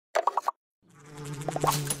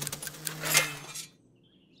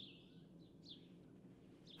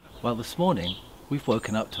Well, this morning we've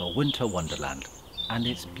woken up to a winter wonderland, and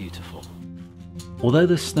it's beautiful. Although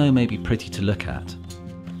the snow may be pretty to look at,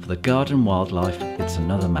 for the garden wildlife it's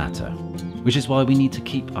another matter, which is why we need to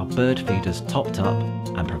keep our bird feeders topped up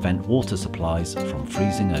and prevent water supplies from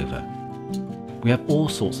freezing over. We have all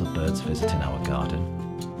sorts of birds visiting our garden,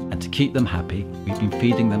 and to keep them happy we've been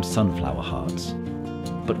feeding them sunflower hearts.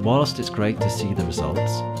 But whilst it's great to see the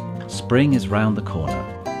results, spring is round the corner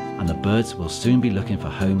and the birds will soon be looking for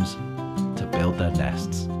homes to build their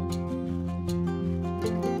nests.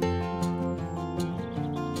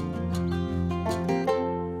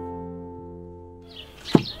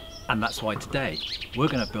 And that's why today we're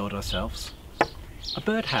going to build ourselves a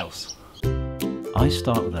birdhouse. I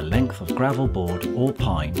start with a length of gravel board or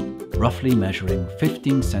pine, roughly measuring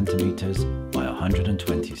 15 centimetres by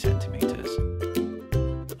 120 centimetres.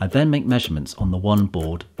 I then make measurements on the one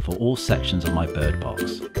board for all sections of my bird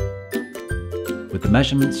box. With the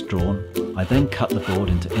measurements drawn, I then cut the board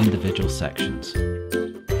into individual sections.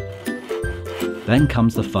 Then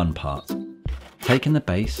comes the fun part. Taking the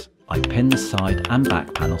base, I pin the side and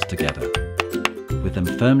back panels together. With them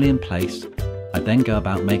firmly in place, I then go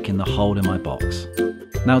about making the hole in my box.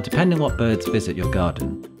 Now, depending what birds visit your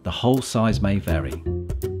garden, the hole size may vary.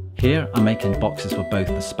 Here I'm making boxes for both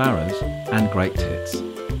the sparrows and great tits.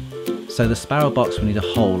 So the sparrow box will need a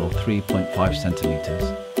hole of 3.5 centimetres,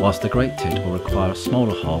 whilst the great tit will require a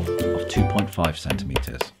smaller hole of 2.5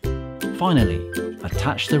 centimetres. Finally,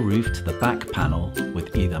 attach the roof to the back panel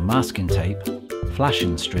with either masking tape,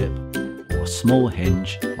 flashing strip, or a small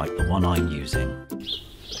hinge like the one I'm using.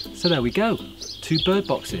 So there we go, 2 bird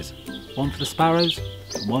boxes, one for the sparrows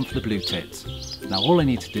and one for the blue tits. Now all I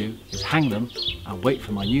need to do is hang them and wait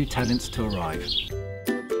for my new tenants to arrive.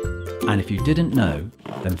 And if you didn't know,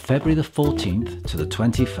 then February the 14th to the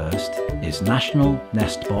 21st is National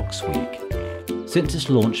Nestbox Week. Since its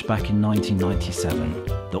launch back in 1997,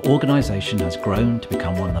 the organisation has grown to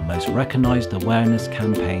become one of the most recognised awareness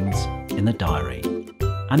campaigns in the diary.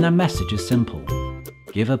 And their message is simple: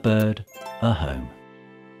 give a bird a home.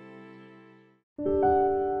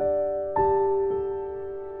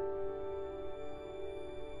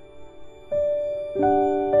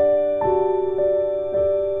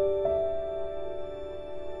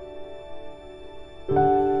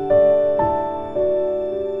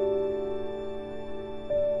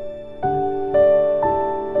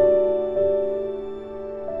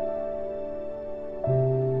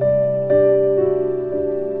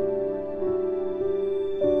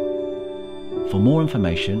 For more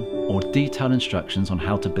information or detailed instructions on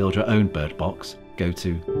how to build your own bird box, go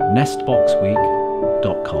to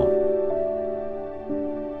nestboxweek.com.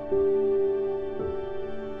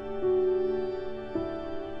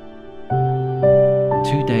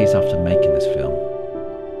 2 days after making this film,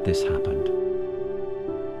 this happened.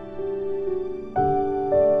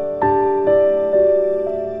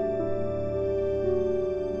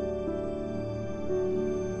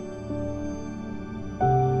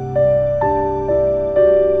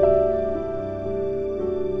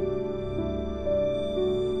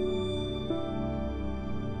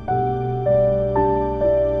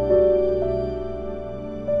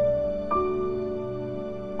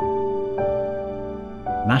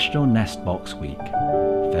 National Nestbox Week,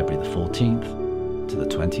 February the 14th to the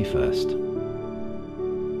 21st.